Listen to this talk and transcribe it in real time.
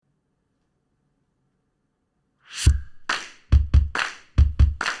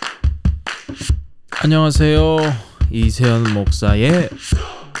안녕하세요. 이세현 목사의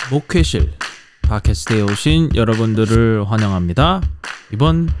목회실 팟캐스트에 오신 여러분들을 환영합니다.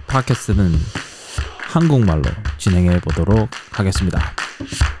 이번 팟캐스트는 한국말로 진행해 보도록 하겠습니다.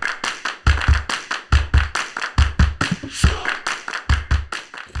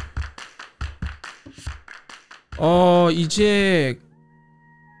 이제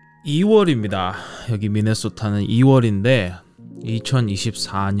 2월입니다. 여기 미네소타는 2월인데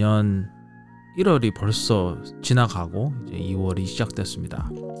 2024년 1월이 벌써 지나가고 이제 2월이 시작됐습니다.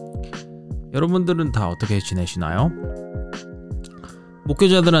 여러분들은 다 어떻게 지내시나요?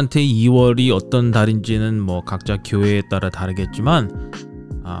 목회자들한테 2월이 어떤 달인지는 뭐 각자 교회에 따라 다르겠지만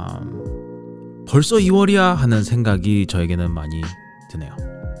벌써 2월이야 하는 생각이 저에게는 많이 드네요.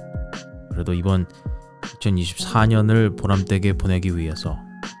 그래도 이번 2024년을 보람되게 보내기 위해서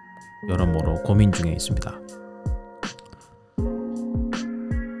여러모로 고민 중에 있습니다.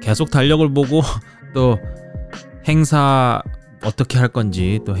 계속 달력을 보고 또 행사 어떻게 할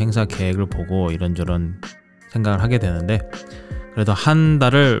건지 또 행사 계획을 보고 이런저런 생각을 하게 되는데 그래도 한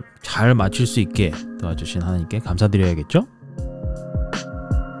달을 잘 마칠 수 있게 도와주신 하나님께 감사드려야겠죠?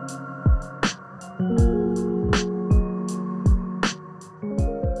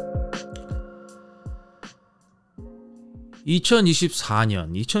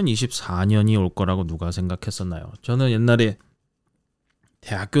 (2024년이) 올 거라고 누가 생각했었나요? 저는 옛날에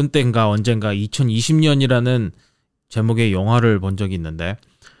대학교 때인가 언젠가 2020년이라는 제목의 영화를 본 적이 있는데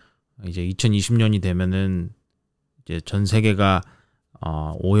이제 2020년이 되면은 이제 전 세계가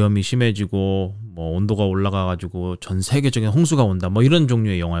오염이 심해지고 뭐 온도가 올라가가지고 전 세계적인 홍수가 온다 뭐 이런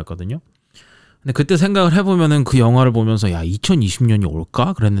종류의 영화였거든요. 근데 그때 생각을 해보면은 그 영화를 보면서 야 2020년이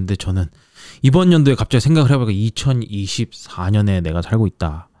올까? 그랬는데 저는 이번 연도에 갑자기 생각을 해보니까 2024년에 내가 살고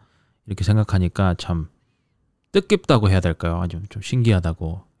있다 이렇게 생각하니까 참 뜻깊다고 해야 될까요? 아주 좀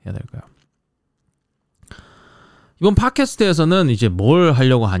신기하다고 해야 될까요? 이번 팟캐스트에서는 이제 뭘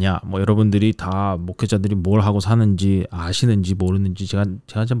하려고 하냐, 뭐 여러분들이 다 목회자들이 뭘 하고 사는지 아시는지 모르는지 제가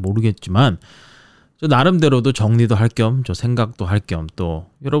잘 모르겠지만 저 나름대로도 정리도 할 겸, 저 생각도 할 겸 또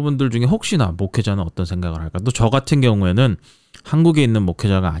여러분들 중에 혹시나 목회자는 어떤 생각을 할까? 또 저 같은 경우에는 한국에 있는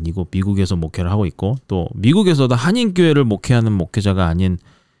목회자가 아니고 미국에서 목회를 하고 있고 또 미국에서도 한인교회를 목회하는 목회자가 아닌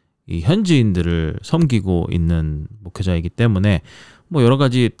이 현지인들을 섬기고 있는 목회자이기 때문에 뭐 여러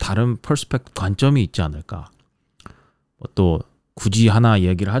가지 다른 퍼스펙트 관점이 있지 않을까. 또 굳이 하나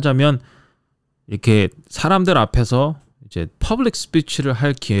얘기를 하자면 이렇게 사람들 앞에서 이제 퍼블릭 스피치를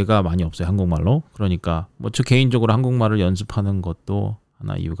할 기회가 많이 없어요. 한국말로. 그러니까 뭐 저 개인적으로 한국말을 연습하는 것도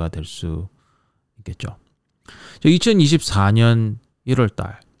하나 이유가 될 수 있겠죠. 2024년 1월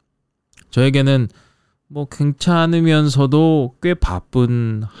달 저에게는 뭐 괜찮으면서도 꽤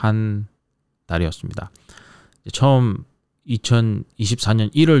바쁜 한 달이었습니다. 처음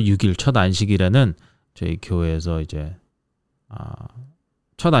 2024년 1월 6일 첫 안식일에는 저희 교회에서 이제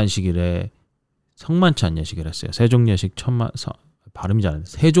첫 안식일에 성만찬 예식을 했어요. 세종예식 발음이 잘 안 돼요.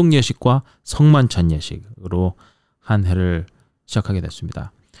 세종예식과 성만찬 예식으로 한 해를 시작하게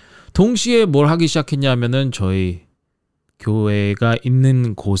됐습니다. 동시에 뭘 하기 시작했냐면은 저희 교회가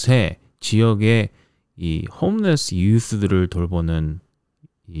있는 곳에 지역에 이 홈레스 유스들을 돌보는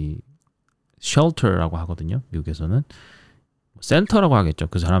이 쉘터라고 하거든요. 미국에서는 센터라고 하겠죠.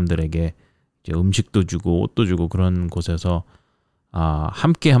 그 사람들에게 이제 음식도 주고 옷도 주고 그런 곳에서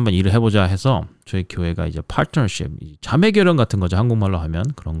함께 한번 일을 해보자 해서 저희 교회가 이제 파트너십, 자매 결연 같은 거죠. 한국말로 하면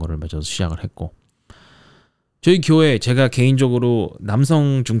그런 거를 맺어서 시작을 했고 저희 교회 제가 개인적으로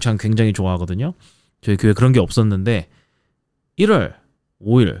남성 중창 굉장히 좋아하거든요. 저희 교회 그런 게 없었는데 1월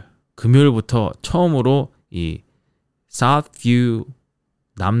 5일 금요일부터 처음으로 이 Southview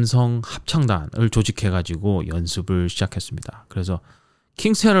남성 합창단을 조직해가지고 연습을 시작했습니다. 그래서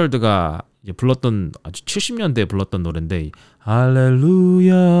킹스 헤럴드가 이제 불렀던 아주 70년대에 불렀던 노래인데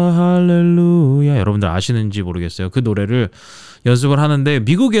할렐루야 할렐루야 여러분들 아시는지 모르겠어요. 그 노래를 연습을 하는데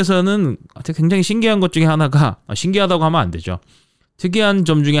미국에서는 굉장히 신기한 것 중에 하나가 신기하다고 하면 안 되죠. 특이한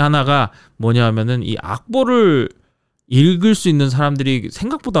점 중에 하나가 뭐냐 하면은 이 악보를 읽을 수 있는 사람들이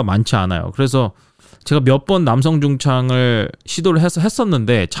생각보다 많지 않아요. 그래서 제가 몇 번 남성 중창을 시도를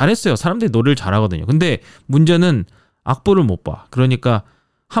했었는데 잘했어요. 사람들이 노래를 잘하거든요. 근데 문제는 악보를 못 봐. 그러니까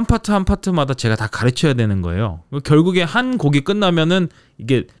한 파트 한 파트마다 제가 다 가르쳐야 되는 거예요. 결국에 한 곡이 끝나면은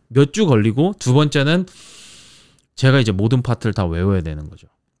이게 몇 주 걸리고 두 번째는 제가 이제 모든 파트를 다 외워야 되는 거죠.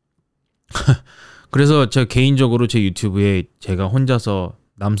 그래서 제가 개인적으로 제 유튜브에 제가 혼자서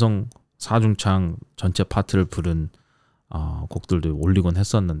남성 사중창 전체 파트를 부른 곡들도 올리곤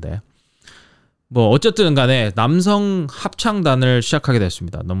했었는데 뭐 어쨌든 간에 남성 합창단을 시작하게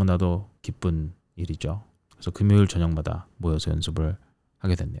됐습니다. 너무나도 기쁜 일이죠. 그래서 금요일 저녁마다 모여서 연습을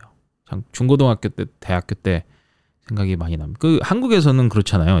하게 됐네요. 중고등학교 때, 대학교 때 생각이 많이 납니다. 그 한국에서는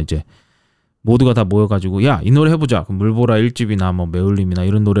그렇잖아요. 이제 모두가 다 모여가지고 야, 이 노래 해보자. 물보라 1집이나 뭐 매울림이나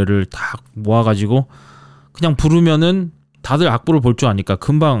이런 노래를 다 모아가지고 그냥 부르면은 다들 악보를 볼 줄 아니까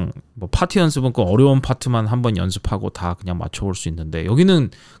금방 뭐 파트 연습은 그 어려운 파트만 한번 연습하고 다 그냥 맞춰볼 수 있는데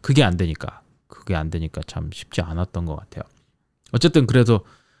여기는 그게 안 되니까 참 쉽지 않았던 것 같아요. 어쨌든 그래서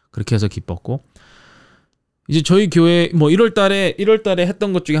그렇게 해서 기뻤고 이제 저희 교회 뭐 1월달에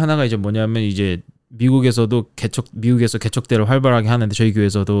했던 것 중에 하나가 이제 뭐냐면 이제 미국에서 개척대를 활발하게 하는데 저희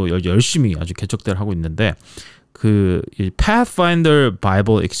교회에서도 열심히 아주 개척대를 하고 있는데 그 Pathfinder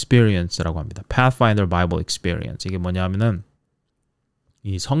Bible Experience라고 합니다. Pathfinder Bible Experience 이게 뭐냐면은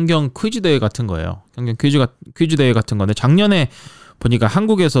이 성경 퀴즈 대회 같은 거예요. 성경 퀴즈 대회 같은 건데 작년에 보니까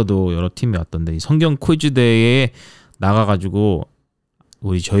한국에서도 여러 팀이 왔던데 이 성경 퀴즈 대회에 나가가지고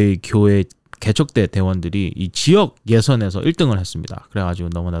저희 교회 개척대 대원들이 이 지역 예선에서 1등을 했습니다. 그래가지고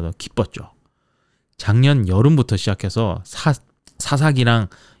너무나도 기뻤죠. 작년 여름부터 시작해서 사사기랑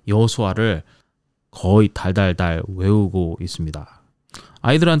여호수아를 거의 달달달 외우고 있습니다.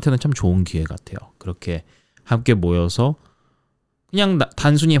 아이들한테는 참 좋은 기회 같아요. 그렇게 함께 모여서 그냥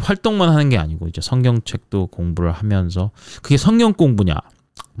단순히 활동만 하는 게 아니고 이제 성경책도 공부를 하면서 그게 성경 공부냐?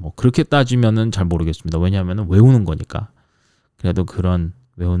 뭐 그렇게 따지면은 잘 모르겠습니다. 왜냐하면 외우는 거니까. 그래도 그런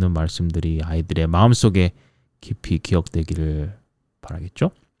외우는 말씀들이 아이들의 마음속에 깊이 기억되기를 바라겠죠?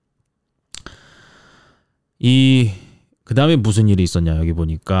 그 다음에 무슨 일이 있었냐 여기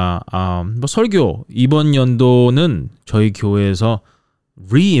보니까 뭐 설교 이번 연도는 저희 교회에서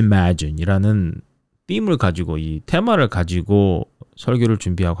Reimagine 이라는 팀을 가지고 이 테마를 가지고 설교를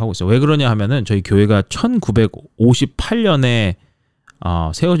준비하고 하고 있어요. 왜 그러냐 하면은 저희 교회가 1958년에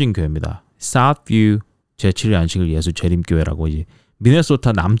세워진 교회입니다. Southview 제7일 안식일 예수 재림교회라고 이제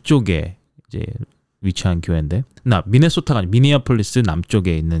미네소타 남쪽에 이제 위치한 교회인데 미네소타가 아니라 미니애폴리스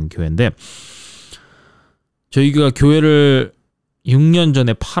남쪽에 있는 교회인데 저희가 교회를 6년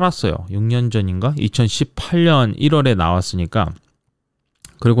전에 팔았어요. 6년 전인가? 2018년 1월에 나왔으니까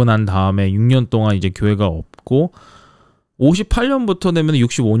그리고 난 다음에 6년 동안 이제 교회가 없고 58년부터 되면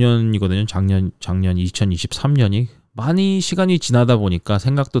 65년이거든요. 작년 2023년이 많이 시간이 지나다 보니까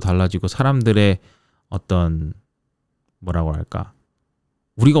생각도 달라지고 사람들의 어떤 뭐라고 할까?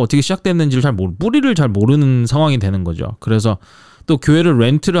 우리가 어떻게 시작됐는지를 뿌리를 잘 모르는 상황이 되는 거죠. 그래서 또 교회를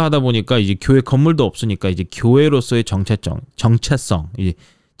렌트를 하다 보니까 이제 교회 건물도 없으니까 이제 교회로서의 정체성, 이제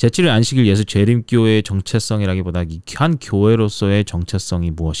제7일 안식일 예수 재림교회의 정체성이라기보다 한 교회로서의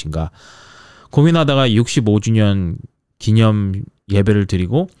정체성이 무엇인가 고민하다가 65주년 기념 예배를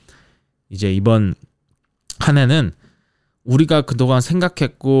드리고 이제 이번 한 해는 우리가 그동안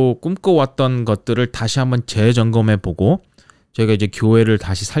생각했고 꿈꿔왔던 것들을 다시 한번 재점검해보고 저희가 이제 교회를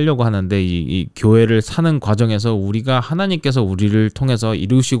다시 살려고 하는데 이 교회를 사는 과정에서 우리가 하나님께서 우리를 통해서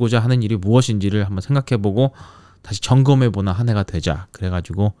이루시고자 하는 일이 무엇인지를 한번 생각해보고 다시 점검해보는 한 해가 되자.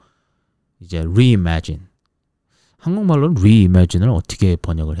 그래가지고 이제 Reimagine. 한국말로는 Reimagine을 어떻게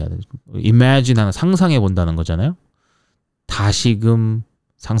번역을 해야 되죠? Imagine 하는 상상해본다는 거잖아요. 다시금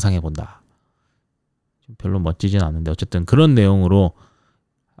상상해본다. 별로 멋지진 않은데 어쨌든 그런 내용으로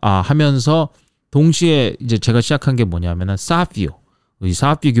하면서 동시에 이제 제가 시작한 게 뭐냐면은 사피오. 이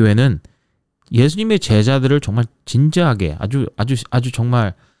사피 교회는 예수님의 제자들을 정말 진지하게 아주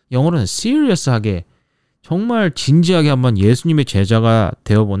정말 영어로는 serious하게 정말 진지하게 한번 예수님의 제자가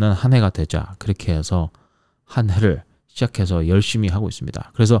되어보는 한 해가 되자. 그렇게 해서 한 해를 시작해서 열심히 하고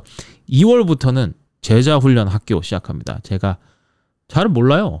있습니다. 그래서 2월부터는 제자 훈련 학교 시작합니다. 제가 잘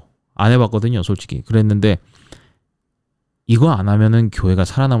몰라요. 안 해봤거든요, 솔직히. 그랬는데 이거 안 하면은 교회가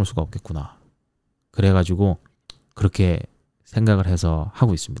살아남을 수가 없겠구나. 그래가지고 그렇게 생각을 해서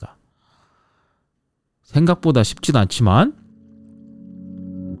하고 있습니다. 생각보다 쉽진 않지만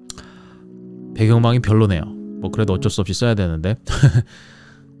배경망이 별로네요. 뭐 그래도 어쩔 수 없이 써야 되는데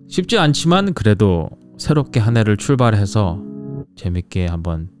쉽지 않지만 그래도 새롭게 한 해를 출발해서 재밌게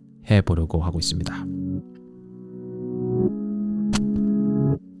한번 해보려고 하고 있습니다.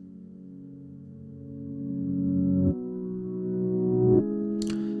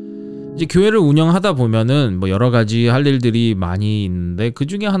 이제 교회를 운영하다 보면은 뭐 여러 가지 할 일들이 많이 있는데 그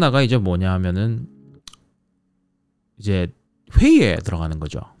중에 하나가 이제 뭐냐 하면은 이제 회의에 들어가는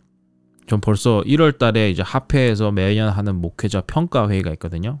거죠. 전 벌써 1월 달에 이제 합회에서 매년 하는 목회자 평가 회의가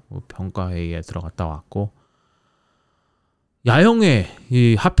있거든요. 평가 회의에 들어갔다 왔고 야영회,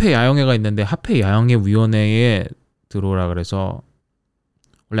 이 합회 야영회가 있는데 합회 야영회 위원회에 들어오라 그래서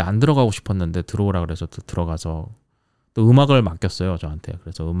원래 안 들어가고 싶었는데 들어오라 그래서 또 들어가서 또 음악을 맡겼어요, 저한테.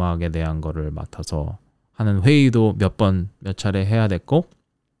 그래서 음악에 대한 거를 맡아서 하는 회의도 몇 차례 해야 됐고,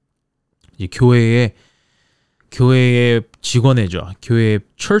 이 교회의 직원회죠. 교회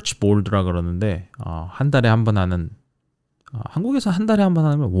church board라 그러는데 한 달에 한 번 하는 한국에서 한 달에 한 번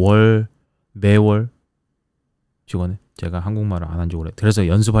하면 매월 직원회. 제가 한국말을 안 한 지 오래. 그래서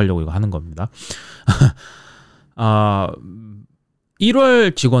연습하려고 이거 하는 겁니다.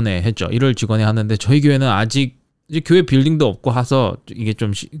 1월 직원회 했죠. 1월 직원회 하는데 저희 교회는 아직 이제 교회 빌딩도 없고 해서 이게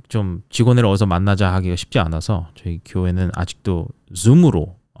좀 직원회를 어디서 만나자 하기가 쉽지 않아서 저희 교회는 아직도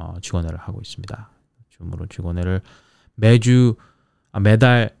줌으로 직원회를 하고 있습니다. 줌으로 직원회를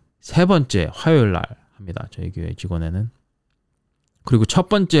매달 세 번째 화요일 날 합니다. 저희 교회 직원회는. 그리고 첫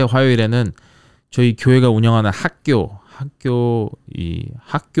번째 화요일에는 저희 교회가 운영하는 학교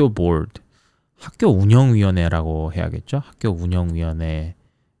보드, 학교 운영위원회라고 해야겠죠. 학교 운영위원회를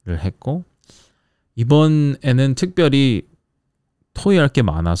했고, 이번에는 특별히 토요일 할 게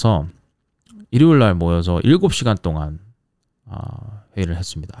많아서 일요일 날 모여서 7시간 동안 회의를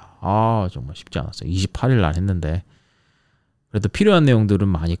했습니다. 정말 쉽지 않았어요. 28일 날 했는데 그래도 필요한 내용들은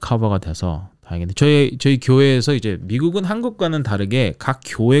많이 커버가 돼서 다행인데 저희 교회에서 이제 미국은 한국과는 다르게 각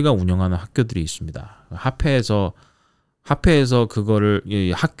교회가 운영하는 학교들이 있습니다. 합회에서 그거를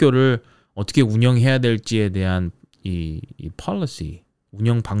이 학교를 어떻게 운영해야 될지에 대한 이 policy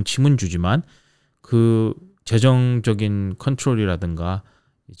운영 방침은 주지만 그 재정적인 컨트롤이라든가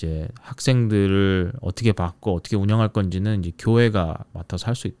이제 학생들을 어떻게 받고 어떻게 운영할 건지는 이제 교회가 맡아서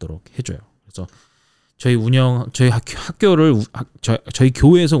할 수 있도록 해줘요. 그래서 저희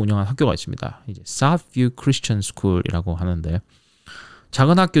교회에서 운영하는 학교가 있습니다. 이제 Southview Christian School이라고 하는데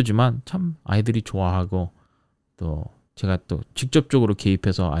작은 학교지만 참 아이들이 좋아하고 또 제가 또 직접적으로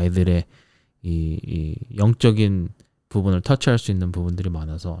개입해서 아이들의 이 영적인 부분을 터치할 수 있는 부분들이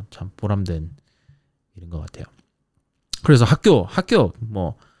많아서 참 보람된 일인 것 같아요. 그래서 학교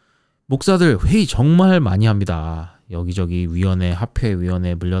목사들 회의 정말 많이 합니다. 여기저기 위원회, 합회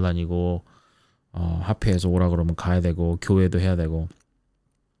위원회 물려다니고 합회에서 오라 그러면 가야 되고 교회도 해야 되고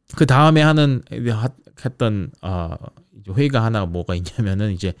그 다음에 했던 회의가 하나 뭐가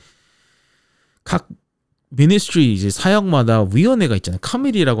있냐면은 이제 각 미니스트리 이제 사역마다 위원회가 있잖아요.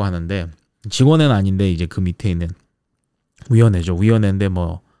 커미티라고 하는데 직원은 아닌데 이제 그 밑에 있는 위원회죠. 위원회인데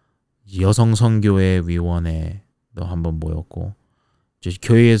뭐 여성 선교회 위원회도 한번 모였고 이제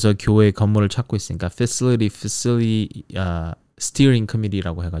교회에서 교회 건물을 찾고 있으니까 facility steering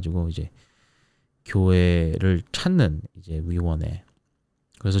committee라고 해가지고 이제 교회를 찾는 이제 위원회.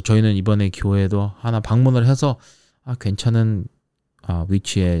 그래서 저희는 이번에 교회도 하나 방문을 해서 괜찮은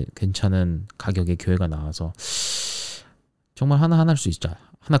위치에 괜찮은 가격의 교회가 나와서 정말 하나 할 수 있자.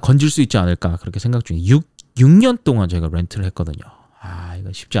 하나 건질 수 있지 않을까 그렇게 생각 중에 6년 동안 저희가 렌트를 했거든요.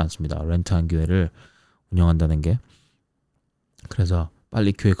 이거 쉽지 않습니다. 렌트한 교회를 운영한다는 게. 그래서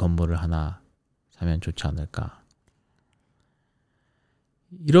빨리 교회 건물을 하나 사면 좋지 않을까.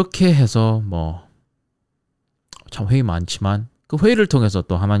 이렇게 해서 참 회의 많지만 그 회의를 통해서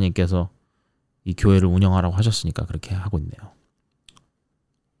또 하나님께서 이 교회를 운영하라고 하셨으니까 그렇게 하고 있네요.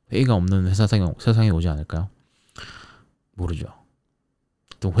 회의가 없는 세상에 오지 않을까요? 모르죠.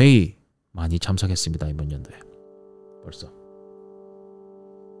 또 회의 많이 참석했습니다. 이번 연도에. 벌써.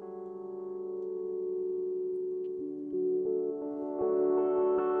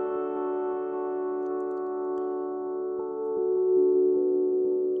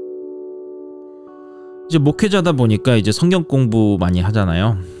 이제 목회자다 보니까 이제 성경 공부 많이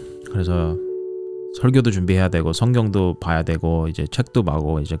하잖아요. 그래서 설교도 준비해야 되고 성경도 봐야 되고 이제 책도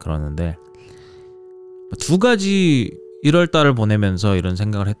봐고 이제 그러는데 두 가지 1월 달을 보내면서 이런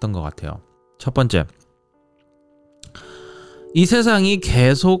생각을 했던 것 같아요. 첫 번째, 이 세상이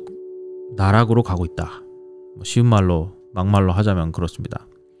계속 나락으로 가고 있다. 쉬운 말로 막말로 하자면 그렇습니다.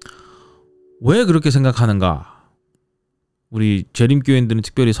 왜 그렇게 생각하는가? 우리 재림교인들은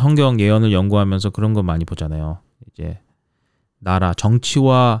특별히 성경 예언을 연구하면서 그런 거 많이 보잖아요. 이제 나라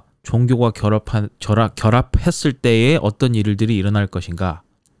정치와 종교가 결합했을 때에 어떤 일들이 일어날 것인가?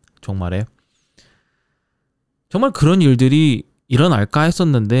 정말 그런 일들이 일어날까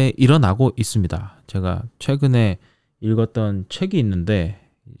했었는데 일어나고 있습니다. 제가 최근에 읽었던 책이 있는데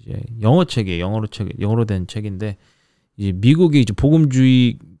이제 영어로 된 책인데 이제 미국의 이제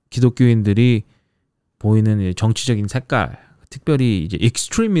복음주의 기독교인들이 보이는 정치적인 색깔, 특별히 이제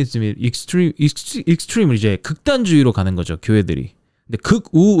익스트림을 이제 극단주의로 가는 거죠, 교회들이. 근데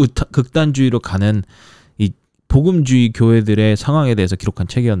극단주의로 가는 이 복음주의 교회들의 상황에 대해서 기록한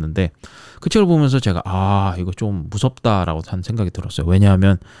책이었는데 그 책을 보면서 제가 이거 좀 무섭다라고 한 생각이 들었어요.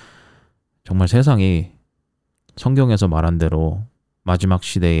 왜냐하면 정말 세상이 성경에서 말한 대로 마지막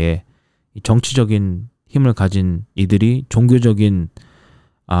시대에 이 정치적인 힘을 가진 이들이 종교적인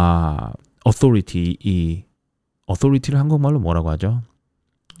authority를 한국말로 뭐라고 하죠?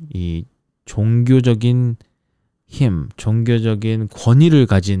 이 종교적인 힘, 종교적인 권위를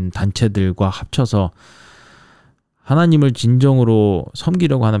가진 단체들과 합쳐서 하나님을 진정으로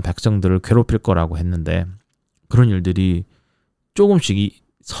섬기려고 하는 백성들을 괴롭힐 거라고 했는데 그런 일들이 조금씩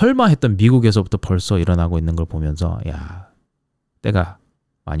설마 했던 미국에서부터 벌써 일어나고 있는 걸 보면서 야, 때가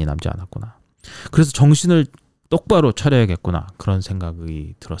많이 남지 않았구나. 그래서 정신을 똑바로 차려야겠구나. 그런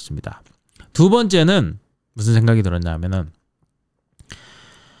생각이 들었습니다. 두 번째는 무슨 생각이 들었냐면은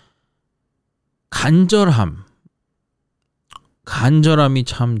간절함이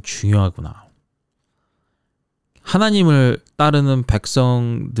참 중요하구나. 하나님을 따르는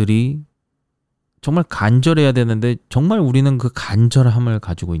백성들이 정말 간절해야 되는데 정말 우리는 그 간절함을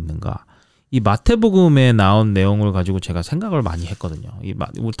가지고 있는가? 이 마태복음에 나온 내용을 가지고 제가 생각을 많이 했거든요.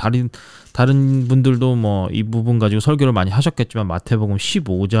 다른 분들도 뭐 이 부분 가지고 설교를 많이 하셨겠지만 마태복음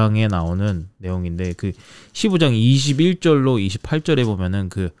 15장에 나오는 내용인데 그 15장 21절로 28절에 보면은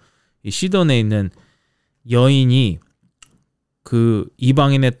그 시돈에 있는 여인이 그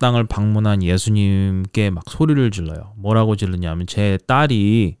이방인의 땅을 방문한 예수님께 막 소리를 질러요. 뭐라고 질르냐면 제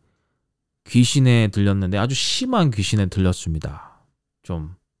딸이 귀신에 들렸는데 아주 심한 귀신에 들렸습니다.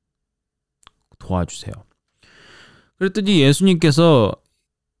 좀 도와주세요. 그랬더니 예수님께서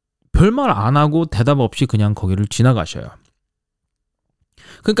별말 안 하고 대답 없이 그냥 거기를 지나가셔요.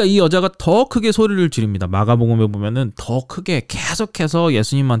 그러니까 이 여자가 더 크게 소리를 지릅니다. 마가복음에 보면은 더 크게 계속해서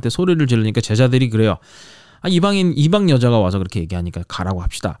예수님한테 소리를 지르니까 제자들이 그래요. 이방 여자가 와서 그렇게 얘기하니까 가라고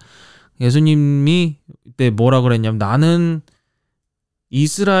합시다. 예수님이 그때 뭐라 그랬냐면 나는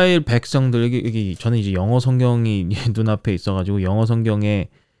이스라엘 백성들 저는 이제 영어 성경이 눈앞에 있어가지고 영어 성경에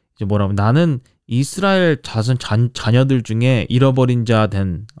이제 뭐라면 나는 이스라엘 자녀들 중에 잃어버린 자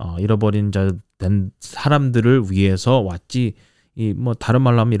된 사람들을 위해서 왔지. 뭐 다른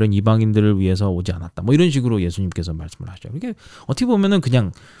말로 하면 이런 이방인들을 위해서 오지 않았다. 뭐 이런 식으로 예수님께서 말씀을 하죠. 이게 어떻게 보면은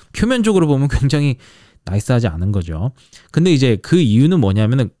그냥 표면적으로 보면 굉장히 나이스하지 않은 거죠. 근데 이제 그 이유는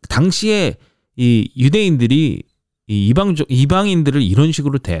뭐냐면은 당시에 이 유대인들이 이 이방인들을 이런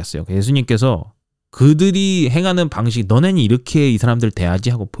식으로 대했어요. 예수님께서 그들이 행하는 방식, 너네는 이렇게 이 사람들 대하지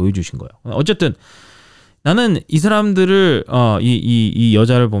하고 보여주신 거예요. 어쨌든 나는 이 사람들을 이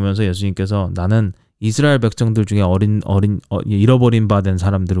여자를 보면서 예수님께서 나는 이스라엘 백성들 중에 잃어버린 바 된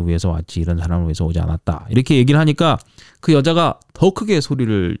사람들을 위해서 왔지 이런 사람을 위해서 오지 않았다. 이렇게 얘기를 하니까 그 여자가 더 크게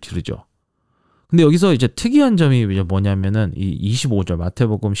소리를 지르죠. 근데 여기서 이제 특이한 점이 뭐냐면은 이 25절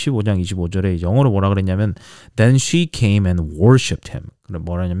마태복음 15장 25절에 영어로 뭐라 그랬냐면 Then she came and worshipped him.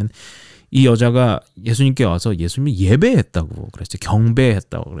 뭐라냐면 이 여자가 예수님께 와서 예수님을 예배했다고 그랬어요.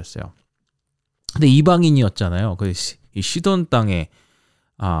 경배했다고 그랬어요. 근데 이방인이었잖아요. 그 이 시돈 땅에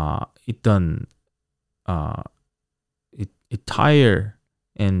있던 Tyre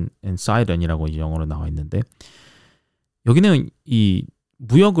and Sidon이라고 영어로 나와 있는데 여기는 이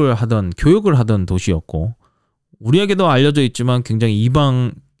무역을 하던 교역을 하던 도시였고 우리에게도 알려져 있지만 굉장히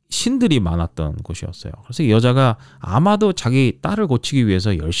이방 신들이 많았던 곳이었어요. 그래서 이 여자가 아마도 자기 딸을 고치기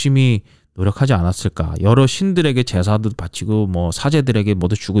위해서 열심히 노력하지 않았을까? 여러 신들에게 제사도 바치고 뭐 사제들에게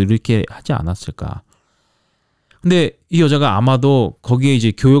뭐도 주고 이렇게 하지 않았을까? 근데 이 여자가 아마도 거기에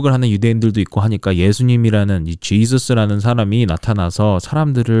이제 교역을 하는 유대인들도 있고 하니까 예수님이라는 이 지저스라는 사람이 나타나서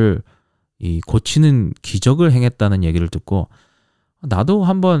사람들을 이 고치는 기적을 행했다는 얘기를 듣고 나도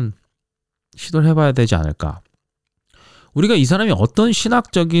한번 시도를 해봐야 되지 않을까. 우리가 이 사람이 어떤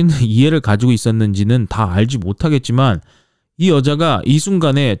신학적인 이해를 가지고 있었는지는 다 알지 못하겠지만 이 여자가 이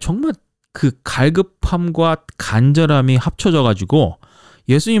순간에 정말 그 갈급함과 간절함이 합쳐져 가지고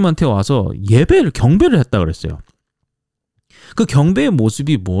예수님한테 와서 경배를 했다 그랬어요. 그 경배의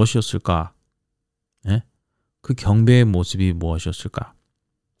모습이 무엇이었을까? 네? 그 경배의 모습이 무엇이었을까?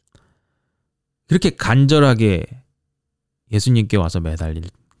 그렇게 간절하게 예수님께 와서 매달릴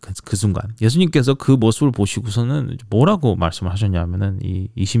그 순간 예수님께서 그 모습을 보시고서는 뭐라고 말씀을 하셨냐면은 이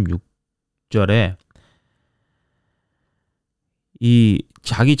 26절에 이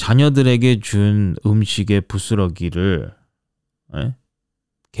자기 자녀들에게 준 음식의 부스러기를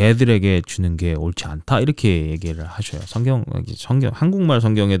개들에게 주는 게 옳지 않다 이렇게 얘기를 하셔요. 성경 한국말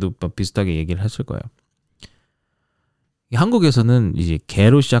성경에도 비슷하게 얘기를 했을 거예요. 한국에서는 이제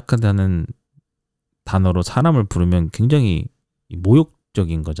개로 시작한다는 단어로 사람을 부르면 굉장히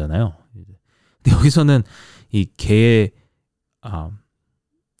모욕적인 거잖아요. 근데 여기서는 이 개의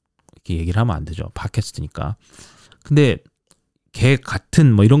이렇게 얘기를 하면 안 되죠. 팟캐스트니까. 근데 개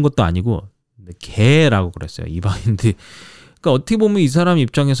같은 뭐 이런 것도 아니고 개라고 그랬어요. 이방인들. 그러니까 어떻게 보면 이 사람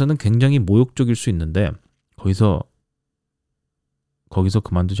입장에서는 굉장히 모욕적일 수 있는데 거기서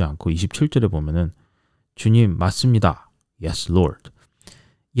그만두지 않고 27절에 보면은 주님 맞습니다. Yes, Lord.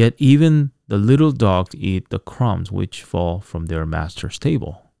 Yet even the little dogs eat the crumbs which fall from their master's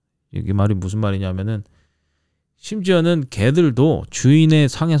table. 이게 말이 무슨 말이냐면은 심지어는 개들도 주인의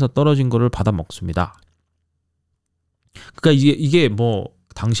상에서 떨어진 거를 받아 먹습니다. 그러니까 이게 뭐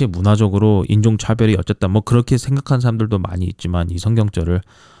당시에 문화적으로 인종차별이 어쨌다 뭐 그렇게 생각하는 사람들도 많이 있지만 이 성경절을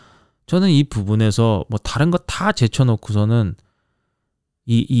저는 이 부분에서 뭐 다른 거 다 제쳐놓고서는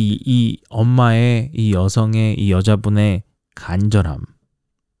이 엄마의 이 여성의 이 여자분의 간절함,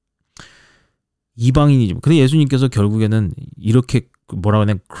 이방인이지만 근데 예수님께서 결국에는 이렇게 뭐라고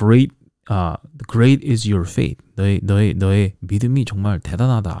하냐 great is your faith. 너의 믿음이 정말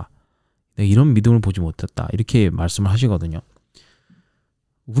대단하다. 내가 이런 믿음을 보지 못했다. 이렇게 말씀을 하시거든요.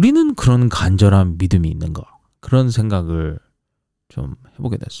 우리는 그런 간절한 믿음이 있는가? 그런 생각을 좀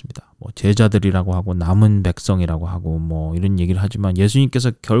해보게 됐습니다. 뭐 제자들이라고 하고 남은 백성이라고 하고 뭐 이런 얘기를 하지만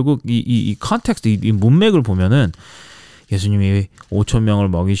예수님께서 결국 이 컨텍스트, 이 문맥을 보면은 예수님이 5천 명을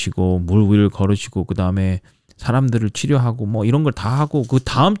먹이시고 물 위를 걸으시고 그 다음에 사람들을 치료하고 뭐 이런 걸 다 하고 그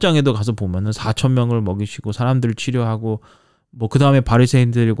다음 장에도 가서 보면은 4천 명을 먹이시고 사람들을 치료하고 뭐 그 다음에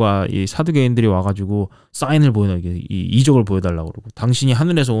바리새인들과 이 사두개인들이 와가지고 사인을 보여달라고 이 이적을 보여달라고 그러고 당신이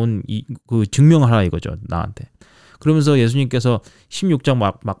하늘에서 온 그 증명을 하라 이거죠 나한테. 그러면서 예수님께서 16장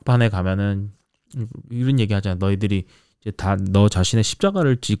막판에 가면은 이런 얘기 하잖아요. 너희들이 이제 다 너 자신의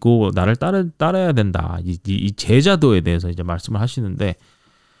십자가를 지고 나를 따라야 된다. 이 제자도에 대해서 이제 말씀을 하시는데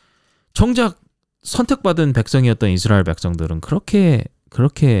정작 선택받은 백성이었던 이스라엘 백성들은 그렇게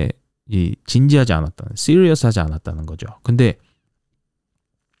진지하지 않았다는, 시리어스하지 않았다는 거죠. 근데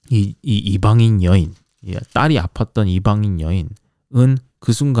이 이방인 여인, 딸이 아팠던 이방인 여인은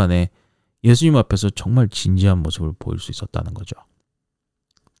그 순간에 예수님 앞에서 정말 진지한 모습을 보일 수 있었다는 거죠.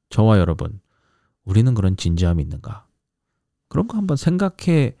 저와 여러분, 우리는 그런 진지함이 있는가? 그런 거 한번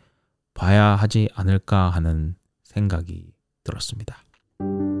생각해 봐야 하지 않을까 하는 생각이 들었습니다.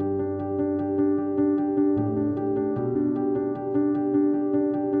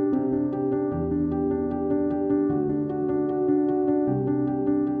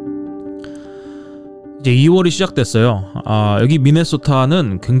 이제 2월이 시작됐어요. 여기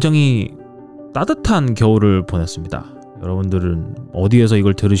미네소타는 굉장히 따뜻한 겨울을 보냈습니다. 여러분들은 어디에서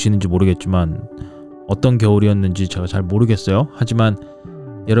이걸 들으시는지 모르겠지만 어떤 겨울이었는지 제가 잘 모르겠어요. 하지만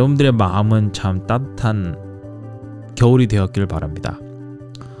여러분들의 마음은 참 따뜻한 겨울이 되었길 바랍니다.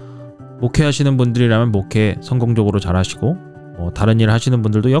 목회하시는 분들이라면 목회 성공적으로 잘하시고 다른 일 하시는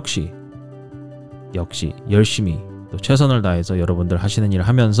분들도 역시 열심히 또 최선을 다해서 여러분들 하시는 일을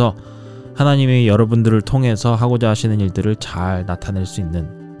하면서 하나님이 여러분들을 통해서 하고자 하시는 일들을 잘 나타낼 수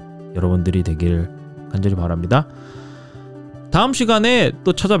있는 여러분들이 되길 간절히 바랍니다. 다음 시간에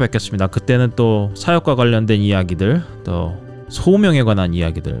또 찾아뵙겠습니다. 그때는 또 사역과 관련된 이야기들, 또 소명에 관한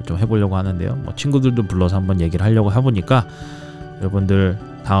이야기들 좀 해보려고 하는데요. 뭐 친구들도 불러서 한번 얘기를 하려고 해보니까 여러분들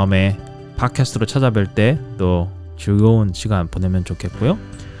다음에 팟캐스트로 찾아뵐 때 또 즐거운 시간 보내면 좋겠고요.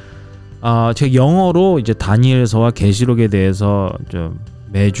 제가 영어로 이제 다니엘서와 계시록에 대해서 좀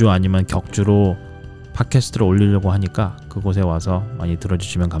매주 아니면 격주로 팟캐스트를 올리려고 하니까 그곳에 와서 많이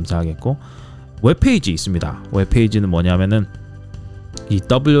들어주시면 감사하겠고 웹페이지 있습니다. 웹페이지는 뭐냐면은 이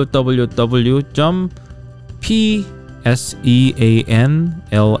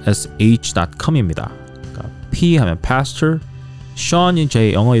www.pseanlsh.com입니다. 그러니까 P 하면 Pastor, Sean이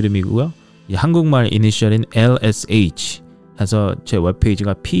제 영어 이름이고요. 이 한국말 이니셜인 LSH 해서 제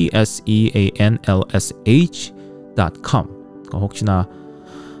웹페이지가 pseanlsh.com. 혹시나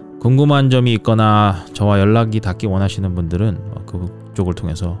궁금한 점이 있거나 저와 연락이 닿기 원하시는 분들은 그쪽을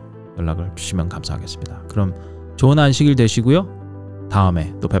통해서 연락을 주시면 감사하겠습니다. 그럼 좋은 안식일 되시고요.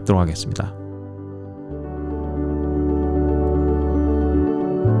 다음에 또 뵙도록 하겠습니다.